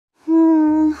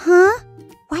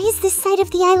this side of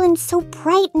the island so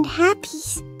bright and happy,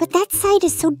 but that side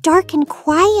is so dark and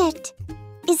quiet?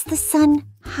 Is the sun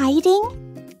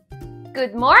hiding?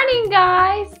 Good morning,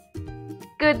 guys!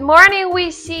 Good morning,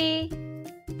 Wishy!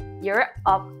 You're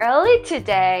up early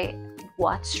today.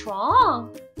 What's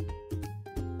wrong?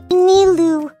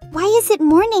 Niloo, why is it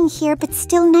morning here but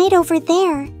still night over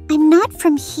there? I'm not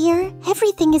from here.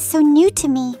 Everything is so new to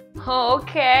me.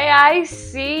 Okay, I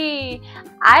see.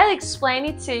 I'll explain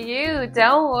it to you.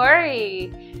 Don't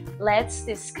worry. Let's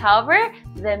discover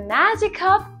the magic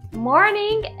of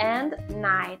morning and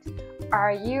night.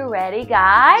 Are you ready,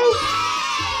 guys?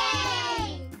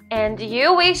 Yay! And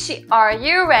you, Wishy, are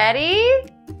you ready?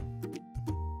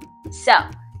 So,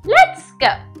 let's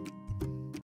go.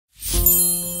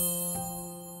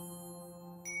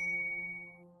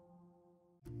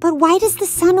 But why does the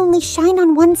sun only shine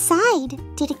on one side?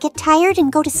 Did it get tired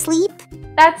and go to sleep?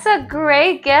 That's a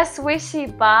great guess, Wishy,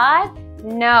 but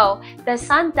no, the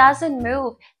sun doesn't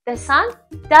move. The sun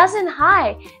doesn't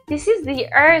hide. This is the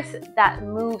earth that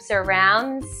moves around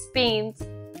and spins.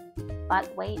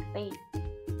 But wait.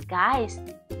 Guys,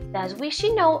 does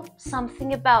Wishy know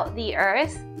something about the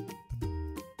earth?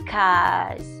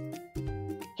 'Cause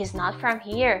he's not from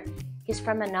here. He's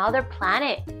from another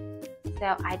planet.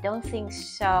 So I don't think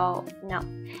so. No.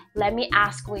 Let me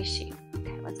ask Wishy.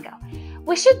 Okay, let's go.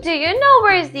 Wishy, do you know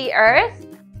where is the earth?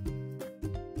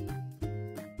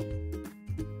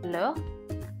 Look,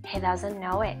 he doesn't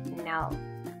know it. No.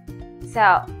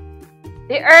 So,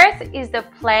 the earth is the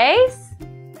place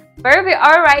where we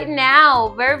are right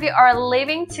now, where we are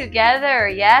living together.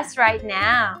 Yes, right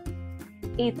now.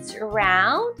 It's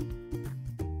round,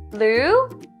 blue,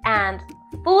 and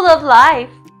full of life.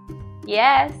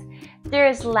 Yes.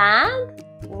 There's land,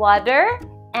 water,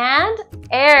 and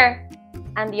air.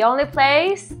 And the only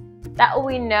place that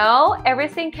we know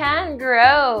everything can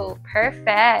grow.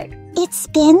 Perfect. It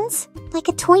spins like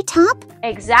a toy top?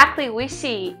 Exactly,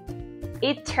 Wishy.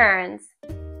 It turns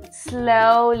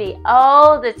slowly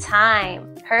all the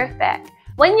time. Perfect.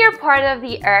 When your part of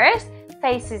the earth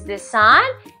faces the sun,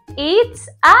 it's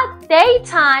at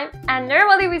daytime. And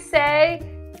normally we say,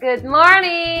 good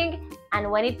morning. And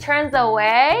when it turns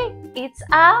away, it's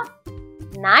a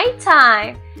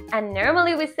nighttime. And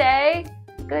normally we say,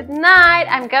 good night,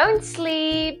 I'm going to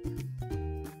sleep.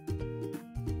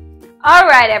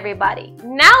 Alright, everybody.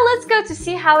 Now let's go to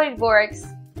see how it works.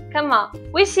 Come on.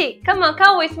 Wishy, come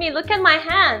with me. Look at my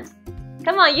hand.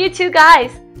 Come on, you two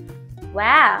guys.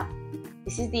 Wow,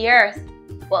 this is the earth.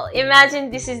 Well,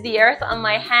 imagine this is the earth on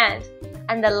my hand.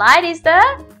 And the light is the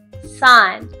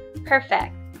sun.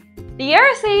 Perfect. The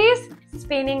earth is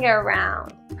spinning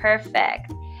around.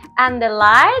 Perfect. And the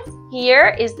light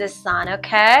here is the sun,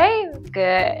 okay?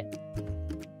 Good.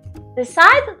 The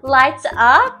side lights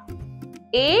up.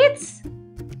 It's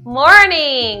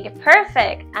morning.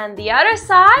 Perfect. And the other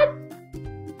side?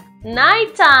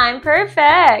 Nighttime.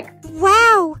 Perfect.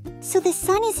 Wow! So the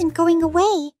sun isn't going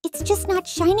away. It's just not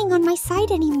shining on my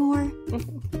side anymore.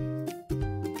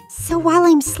 So while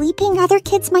I'm sleeping, other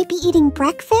kids might be eating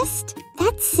breakfast?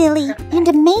 That's silly and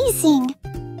amazing.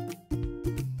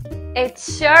 It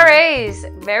sure is.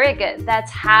 Very good.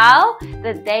 That's how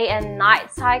the day and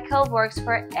night cycle works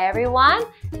for everyone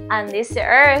on this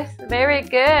earth. Very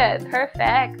good.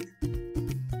 Perfect.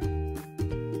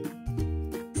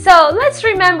 So let's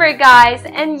remember, guys,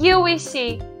 and you,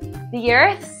 Wishy, the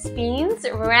earth spins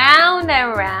round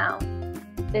and round.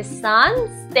 The sun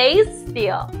stays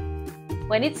still.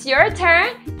 When it's your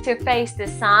turn to face the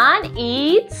sun,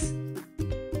 it's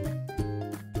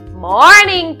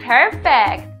morning.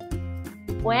 Perfect.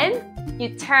 When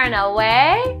you turn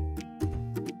away,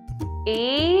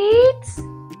 it's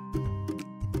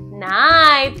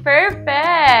night.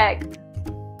 Perfect.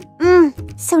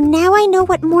 So now I know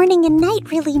what morning and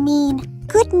night really mean.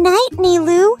 Good night,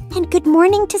 Niloo, and good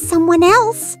morning to someone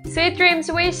else. Sweet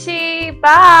dreams, Wishy.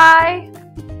 Bye.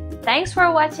 Thanks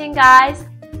for watching, guys.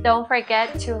 Don't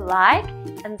forget to like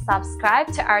and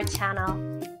subscribe to our channel.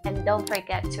 And don't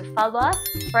forget to follow us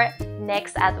for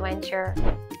next adventure.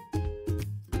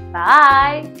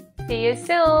 Bye! See you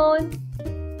soon!